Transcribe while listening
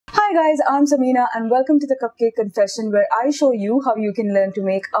Hi guys, I'm Samina and welcome to the Cupcake Confession, where I show you how you can learn to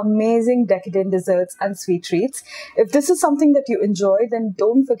make amazing decadent desserts and sweet treats. If this is something that you enjoy, then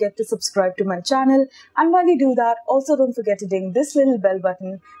don't forget to subscribe to my channel, and while you do that, also don't forget to ding this little bell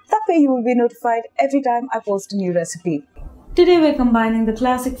button. That way you will be notified every time I post a new recipe. Today we're combining the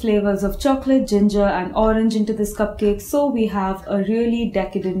classic flavors of chocolate, ginger and orange into this cupcake. So we have a really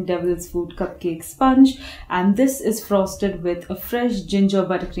decadent devil's food cupcake sponge, and this is frosted with a fresh ginger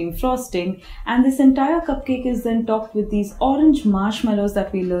buttercream frosting, and this entire cupcake is then topped with these orange marshmallows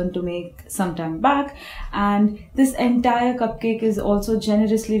that we learned to make some time back, and this entire cupcake is also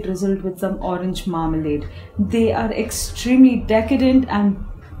generously drizzled with some orange marmalade. They are extremely decadent and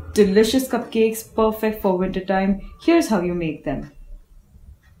delicious cupcakes, perfect for winter time. Here's how you make them.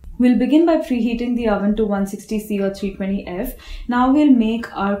 We'll begin by preheating the oven to 160°C or 320°F. Now we'll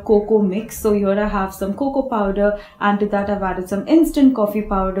make our cocoa mix. So here I have some cocoa powder, and to that I've added some instant coffee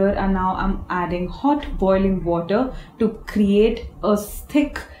powder, and now I'm adding hot boiling water to create a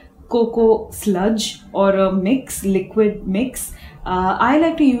thick cocoa sludge or a mix, liquid mix. I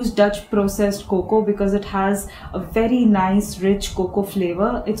like to use Dutch processed cocoa because it has a very nice rich cocoa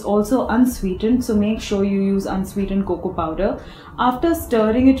flavor. It's also unsweetened, so make sure you use unsweetened cocoa powder. After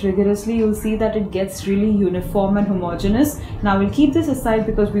stirring it rigorously, you'll see that it gets really uniform and homogeneous. Now we'll keep this aside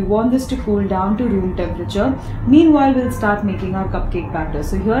because we want this to cool down to room temperature. Meanwhile, we'll start making our cupcake batter.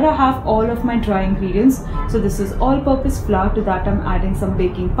 So here I have all of my dry ingredients. So this is all-purpose flour. To that I'm adding some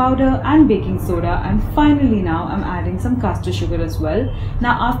baking powder and baking soda, and finally now I'm adding some caster sugar as well.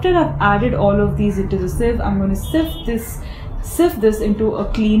 Now after I've added all of these into the sieve, I'm going to sift this into a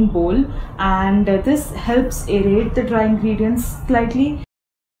clean bowl, and this helps aerate the dry ingredients slightly,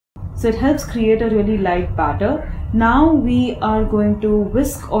 so it helps create a really light batter. Now we are going to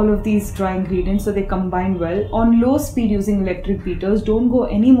whisk all of these dry ingredients so they combine well on low speed using electric beaters. Don't go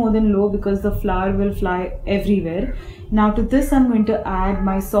any more than low because the flour will fly everywhere. Now to this I'm going to add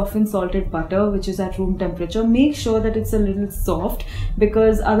my softened salted butter, which is at room temperature. Make sure that it's a little soft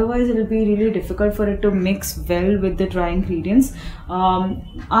because otherwise it will be really difficult for it to mix well with the dry ingredients.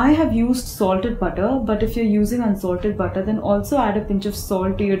 I have used salted butter, but if you're using unsalted butter, then also add a pinch of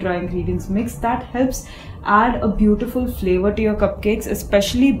salt to your dry ingredients mix. That helps add a beautiful flavor to your cupcakes,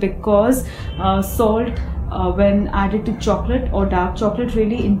 especially because salt when added to chocolate or dark chocolate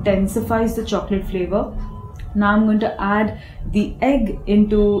really intensifies the chocolate flavor. Now I'm going to add the egg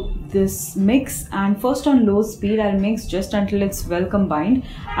into this mix, and first on low speed I'll mix just until it's well combined,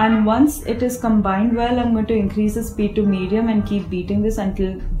 and once it is combined well I'm going to increase the speed to medium and keep beating this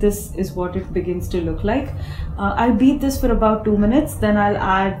until this is what it begins to look like. I'll beat this for about 2 minutes, then I'll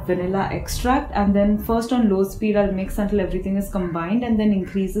add vanilla extract, and then first on low speed I'll mix until everything is combined, and then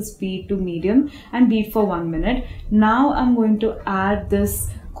increase the speed to medium and beat for 1 minute. Now I'm going to add this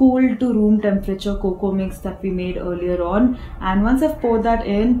cool to room temperature cocoa mix that we made earlier on, and once I've poured that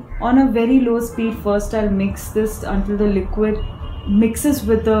in on a very low speed, first I'll mix this until the liquid mixes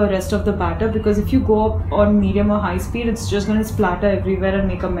with the rest of the batter, because if you go up on medium or high speed it's just going to splatter everywhere and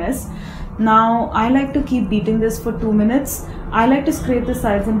make a mess. Now I like to keep beating this for 2 minutes. I like to scrape the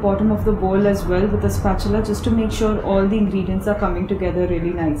sides and bottom of the bowl as well with a spatula just to make sure all the ingredients are coming together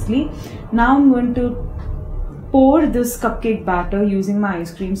really nicely. Now I'm going to pour this cupcake batter using my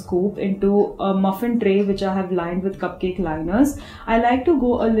ice cream scoop into a muffin tray which I have lined with cupcake liners. I like to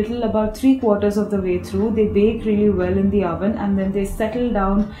go a little about 3/4 of the way through. They bake really well in the oven, and then they settle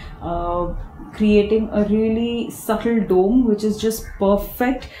down, creating a really subtle dome which is just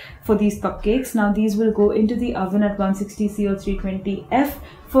perfect for these cupcakes. Now these will go into the oven at 160°C or 320°F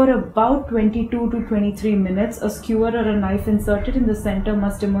for about 22 to 23 minutes. A skewer or a knife inserted in the center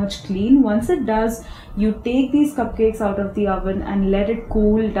must emerge clean. Once it does, you take these cupcakes out of the oven and let it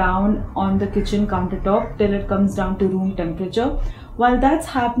cool down on the kitchen countertop till it comes down to room temperature. While that's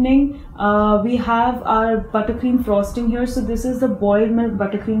happening, we have our buttercream frosting here. So this is the boiled milk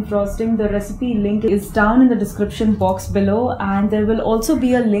buttercream frosting. The recipe link is down in the description box below, and there will also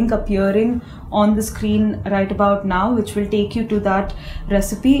be a link appearing on the screen right about now which will take you to that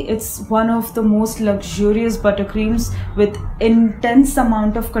recipe. It's one of the most luxurious buttercreams with intense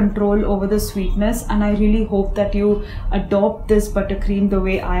amount of control over the sweetness, and I really hope that you adopt this buttercream the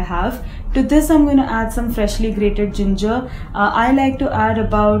way I have. To this I'm going to add some freshly grated ginger. I like to add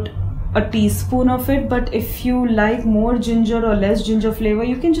about a teaspoon of it, but if you like more ginger or less ginger flavor,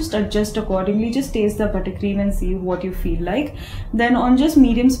 you can just adjust accordingly. Just taste the buttercream and see what you feel like. Then on just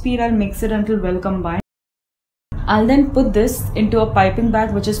medium speed I'll mix it until well combined. I'll then put this into a piping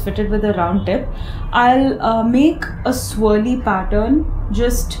bag which is fitted with a round tip. I'll make a swirly pattern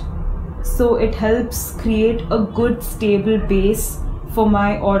just so it helps create a good stable base for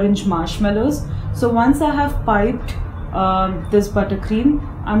my orange marshmallows. So once I have piped this buttercream,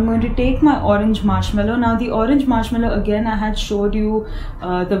 I'm going to take my orange marshmallow. Now the orange marshmallow, again, I had showed you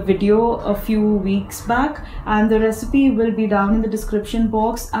the video a few weeks back, and the recipe will be down in the description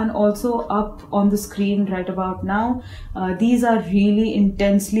box and also up on the screen right about now. These are really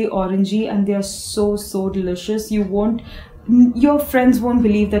intensely orangey and they are so delicious. Your friends won't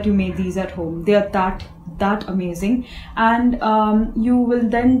believe that you made these at home. They are that amazing. And you will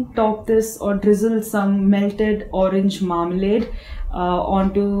then top this or drizzle some melted orange marmalade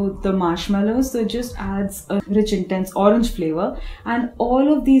onto the marshmallows, so it just adds a rich, intense orange flavor. And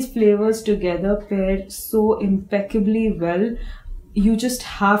all of these flavors together pair so impeccably well. You just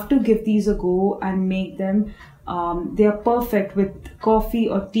have to give these a go and make them. They are perfect with coffee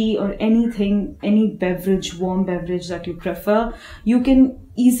or tea or anything, any beverage, warm beverage that you prefer. You can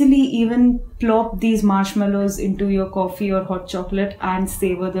easily even plop these marshmallows into your coffee or hot chocolate and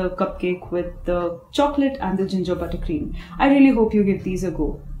savor the cupcake with the chocolate and the ginger buttercream. I really hope you give these a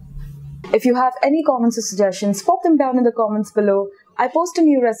go. If you have any comments or suggestions, pop them down in the comments below. I post a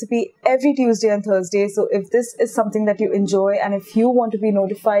new recipe every Tuesday and Thursday, so if this is something that you enjoy and if you want to be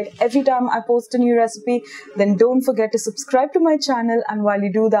notified every time I post a new recipe, then don't forget to subscribe to my channel, and while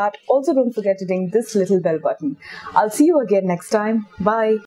you do that, also don't forget to ding this little bell button. I'll see you again next time. Bye.